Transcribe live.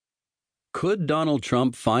Could Donald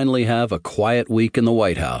Trump finally have a quiet week in the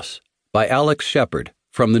White House? By Alex Shephard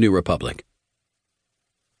from the New Republic.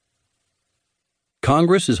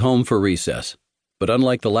 Congress is home for recess, but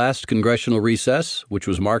unlike the last congressional recess, which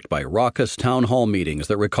was marked by raucous town hall meetings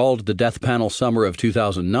that recalled the death panel summer of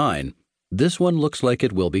 2009, this one looks like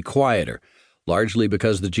it will be quieter, largely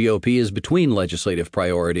because the GOP is between legislative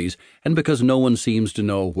priorities and because no one seems to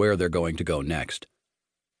know where they're going to go next.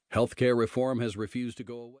 Healthcare reform has refused to go away.